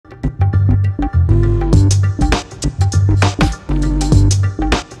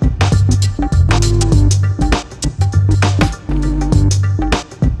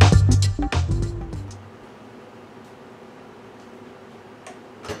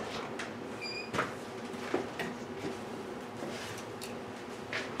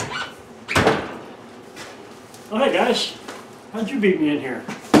Hey guys, how'd you beat me in here?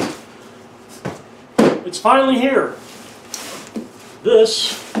 It's finally here.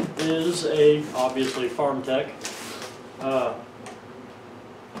 This is obviously FarmerTec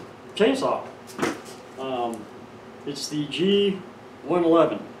chainsaw. It's the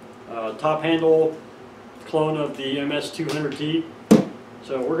G111 top handle clone of the MS200T.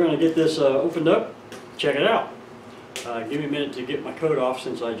 So we're going to get this opened up, check it out. Give me a minute to get my coat off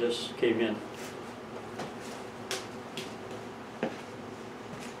since I just came in.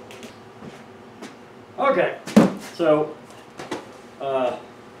 Okay, so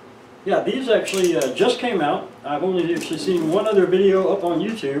yeah, these actually just came out. I've only actually seen one other video up on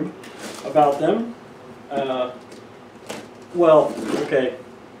YouTube about them. Well, okay,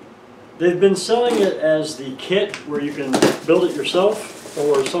 they've been selling it as the kit where you can build it yourself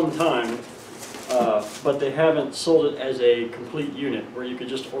for some time, but they haven't sold it as a complete unit where you could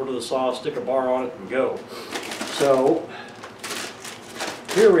just order the saw, stick a bar on it, and go. So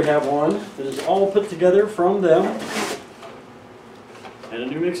here we have one that is all put together from them, and a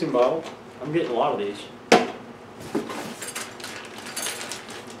new mixing bottle. I'm getting a lot of these.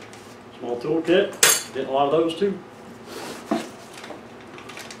 Small tool kit, getting a lot of those too.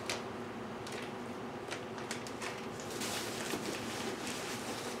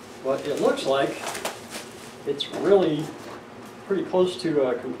 But it looks like it's really pretty close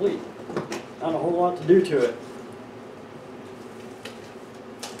to complete. Not a whole lot to do to it.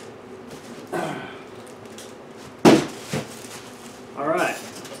 Alright.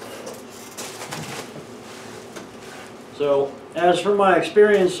 So, as for my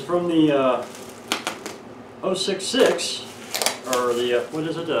experience from the 066, or the, what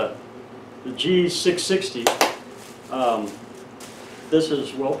is it, the G660, this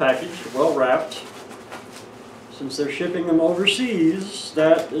is well packaged, well wrapped. Since they're shipping them overseas,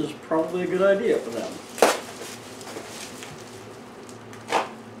 that is probably a good idea for them.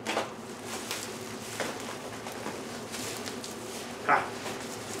 Ha.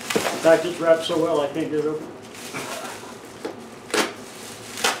 In fact, it's wrapped so well I can't get it open.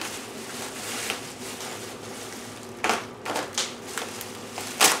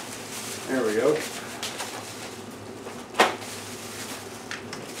 There we go.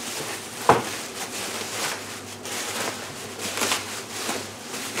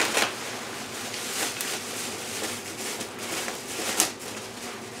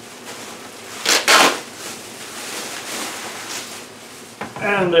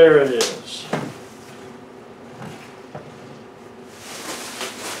 And there it is.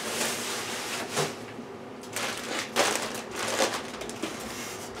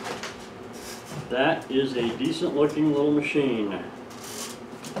 That is a decent looking little machine.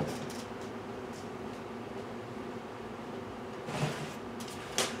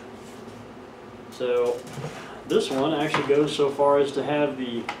 So this one actually goes so far as to have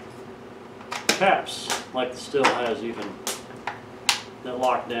the caps, like the Stihl has even, that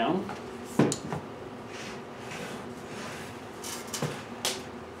lock down.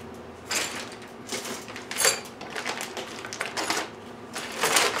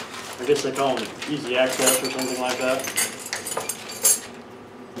 I guess they call them easy access or something like that.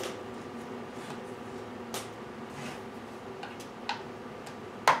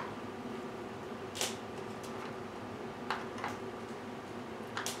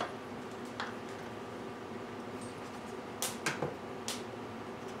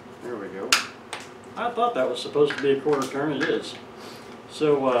 There we go. I thought that was supposed to be a quarter turn. It is.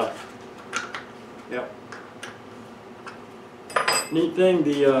 So, yep. Neat thing,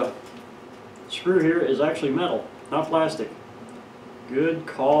 the screw here is actually metal, not plastic. Good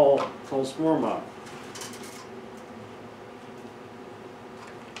call, Holzfforma.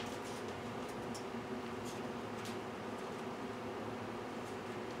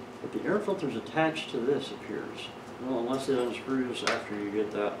 But the air filter is attached to this, appears. Well, unless it unscrews after you get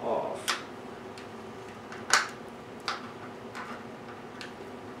that off.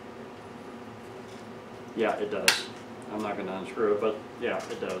 Yeah, it does. I'm not going to unscrew it, but yeah,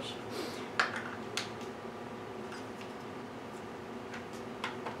 it does.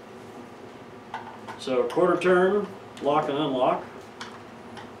 So quarter turn, lock and unlock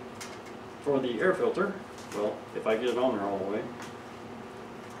for the air filter. Well, if I get it on there all the way.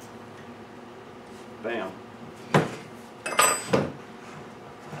 Bam.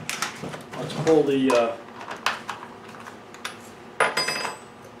 Let's pull the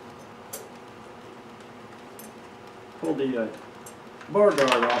bar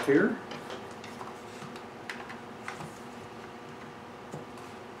guard off here.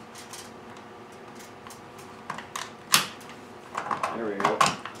 There we go.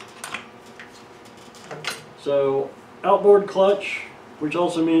 So outboard clutch, which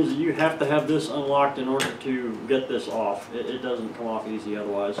also means that you have to have this unlocked in order to get this off. It doesn't come off easy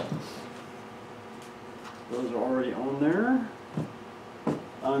otherwise. Those are already on there.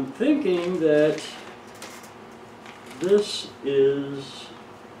 I'm thinking that this is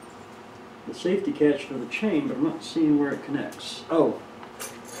the safety catch for the chain, but I'm not seeing where it connects. Oh,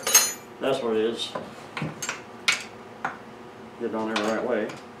 that's what it is. Get it on there the right way.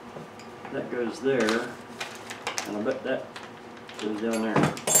 That goes there, and I bet that goes down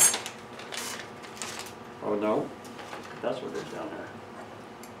there. Oh no, that's what goes down there.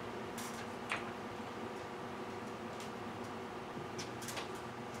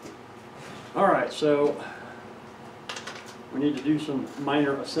 Alright, so we need to do some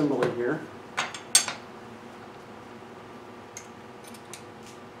minor assembly here.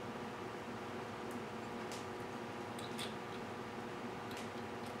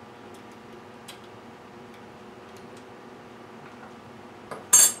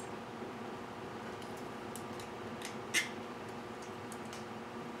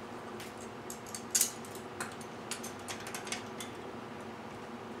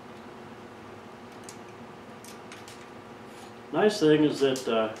 Nice thing is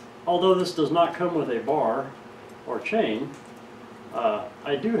that although this does not come with a bar or chain,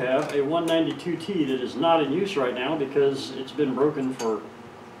 I do have a 192T that is not in use right now because it's been broken for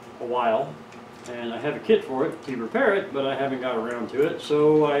a while, and I have a kit for it to repair it, but I haven't got around to it.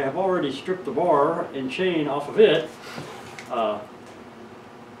 So I have already stripped the bar and chain off of it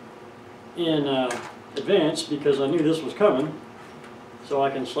in advance because I knew this was coming, so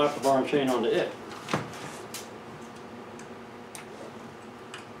I can slap the bar and chain onto it.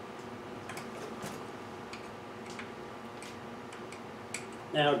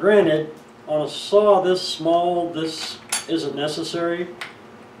 Now granted, on a saw this small, this isn't necessary,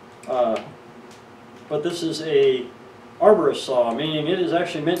 but this is a arborist saw, meaning it is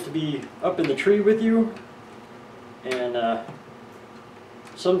actually meant to be up in the tree with you, and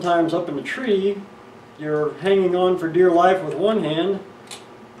sometimes up in the tree you're hanging on for dear life with one hand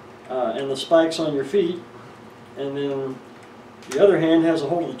and the spikes on your feet, and then the other hand has a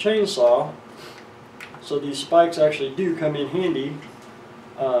hold of the chainsaw, so these spikes actually do come in handy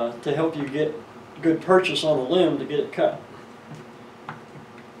to help you get good purchase on a limb to get it cut.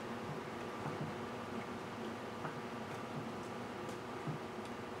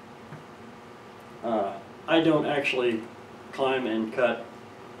 I don't actually climb and cut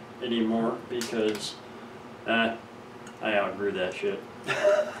anymore because I outgrew that shit.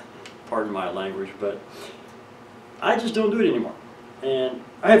 Pardon my language, but I just don't do it anymore. And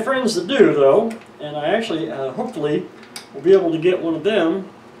I have friends that do though, and I actually hopefully we'll be able to get one of them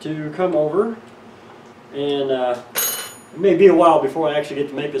to come over, and it may be a while before I actually get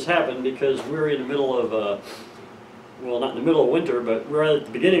to make this happen because we're in the middle of, well, not in the middle of winter, but we're at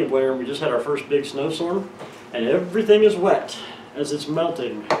the beginning of winter and we just had our first big snowstorm, and everything is wet as it's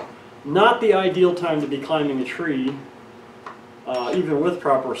melting. Not the ideal time to be climbing a tree, even with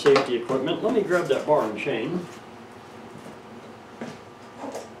proper safety equipment. Let me grab that bar and chain.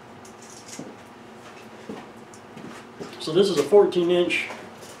 So this is a 14-inch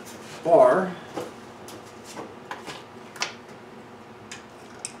bar.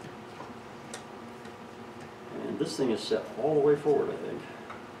 And this thing is set all the way forward, I think.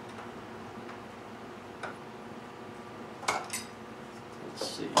 Let's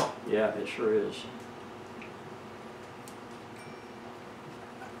see. Yeah, it sure is.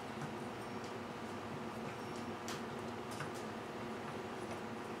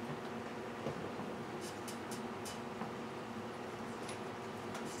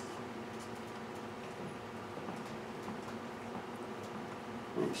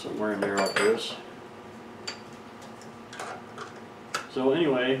 Somewhere in there like this. So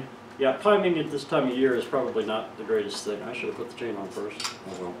anyway, yeah, climbing at this time of year is probably not the greatest thing. I should have put the chain on first.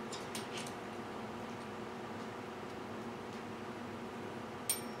 Oh well.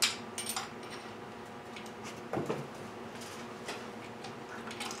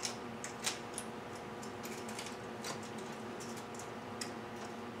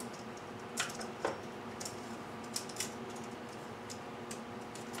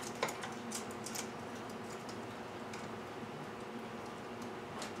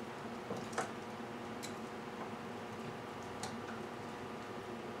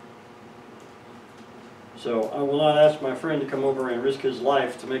 So I will not ask my friend to come over and risk his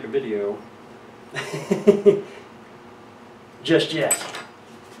life to make a video. Just yet.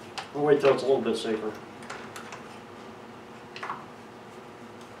 We'll wait till it's a little bit safer.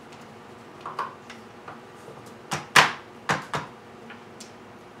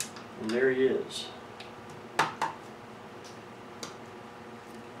 And there he is.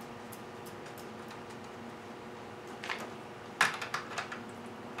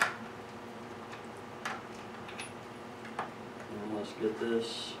 get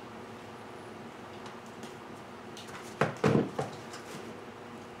this.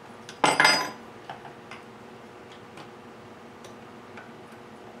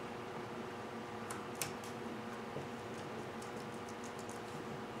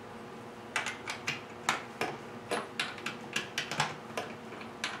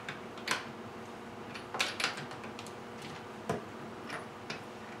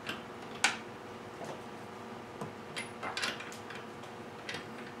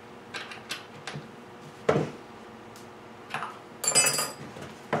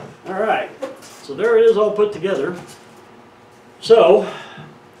 Alright, so there it is all put together. So,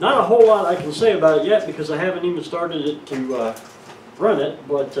 not a whole lot I can say about it yet because I haven't even started it to run it,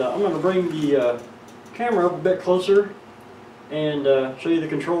 but I'm going to bring the camera up a bit closer and show you the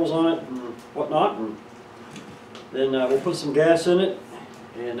controls on it and whatnot, and then we'll put some gas in it.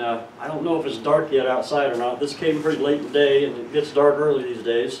 And I don't know if it's dark yet outside or not. This came pretty late in the day and it gets dark early these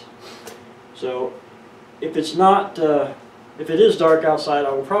days. So if it's not if it is dark outside,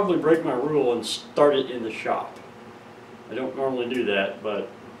 I will probably break my rule and start it in the shop. I don't normally do that, but,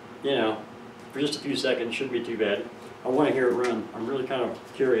 you know, for just a few seconds, shouldn't be too bad. I want to hear it run. I'm really kind of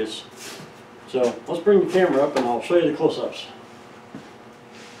curious. So, let's bring the camera up and I'll show you the close-ups.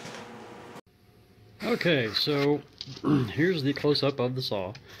 Okay, so here's the close-up of the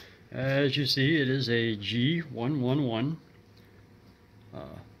saw. As you see, it is a G111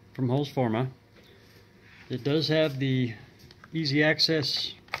 from Holzfforma. It does have the easy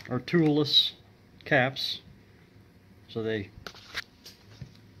access or toolless caps, so they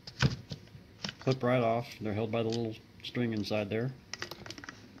clip right off. They're held by the little string inside there.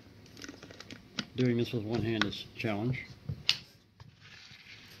 Doing this with one hand is a challenge.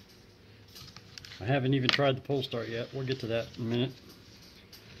 I haven't even tried the pull start yet. We'll get to that in a minute.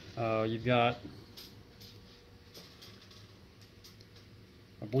 You've got,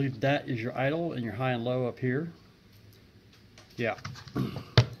 I believe that is your idle and your high and low up here. Yeah.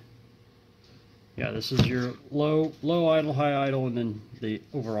 Yeah, this is your low idle, high idle, and then the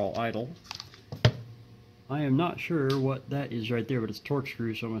overall idle. I am not sure what that is right there, but it's a torque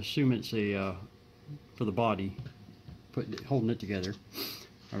screw, so I'm assuming it's a for the body, holding it together,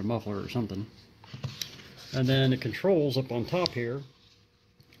 or a muffler or something. And then the controls up on top here,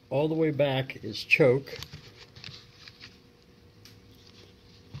 all the way back is choke.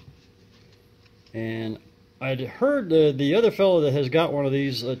 And I'd heard the other fellow that has got one of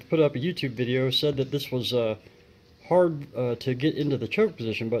these to put up a YouTube video said that this was hard to get into the choke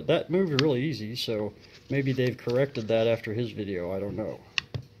position, but that moved really easy, so maybe they've corrected that after his video, I don't know.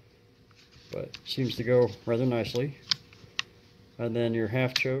 But it seems to go rather nicely. And then your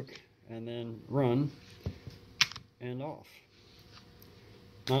half choke, and then run, and off.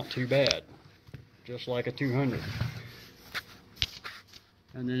 Not too bad, just like a 200.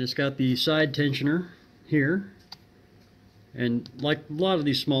 And then it's got the side tensioner here, and like a lot of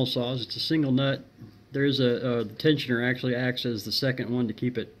these small saws, it's a single nut. There's the tensioner actually acts as the second one to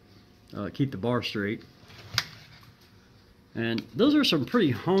keep it keep the bar straight. And those are some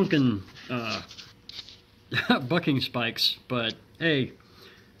pretty honking bucking spikes, but hey,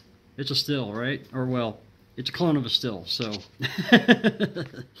 it's a still, right? Or well, it's a clone of a still, so.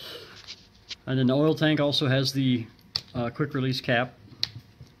 And then the oil tank also has the quick release cap,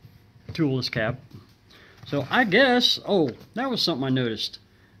 toolless cap. So I guess, oh, that was something I noticed.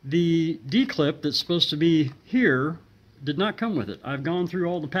 The D-clip that's supposed to be here did not come with it. I've gone through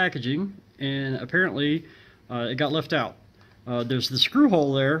all the packaging, and apparently it got left out. There's the screw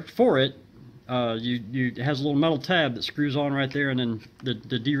hole there for it. It has a little metal tab that screws on right there, and then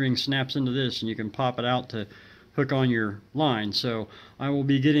the D-ring snaps into this, and you can pop it out to hook on your line. So I will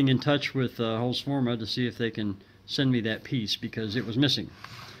be getting in touch with Holzfforma to see if they can send me that piece, because it was missing.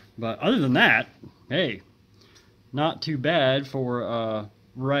 But other than that, hey, not too bad for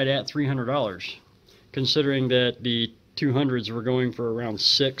right at $300, considering that the 200s were going for around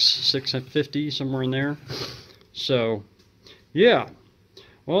 $650, somewhere in there. So yeah,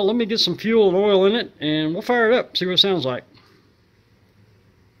 well, let me get some fuel and oil in it, and we'll fire it up, see what it sounds like.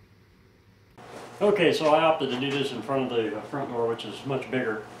 Okay, so I opted to do this in front of the front door, which is much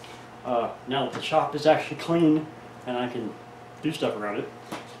bigger. Now that the shop is actually clean and I can do stuff around it.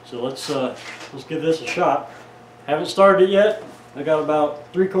 So let's give this a shot. Haven't started it yet. I got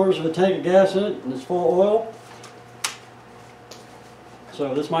about 3/4 of a tank of gas in it, and it's full of oil.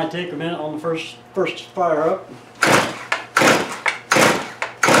 So this might take a minute on the first fire up.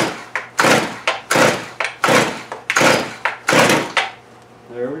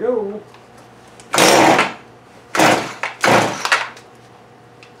 There we go.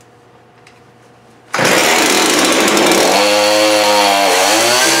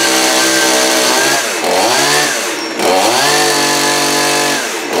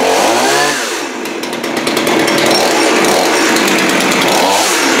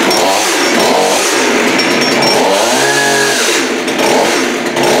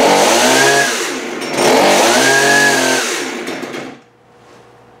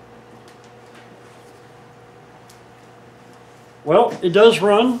 it does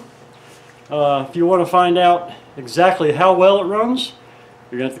run. If you want to find out exactly how well it runs,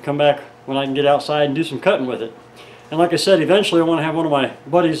 you're going to have to come back when I can get outside and do some cutting with it. And like I said, eventually I want to have one of my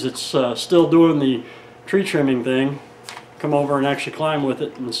buddies that's still doing the tree trimming thing come over and actually climb with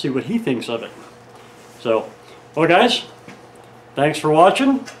it and see what he thinks of it. So, well guys, thanks for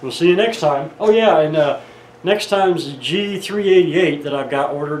watching. We'll see you next time. Oh yeah, and next time's the G388 that I've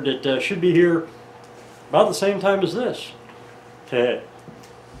got ordered. That should be here about the same time as this. Okay.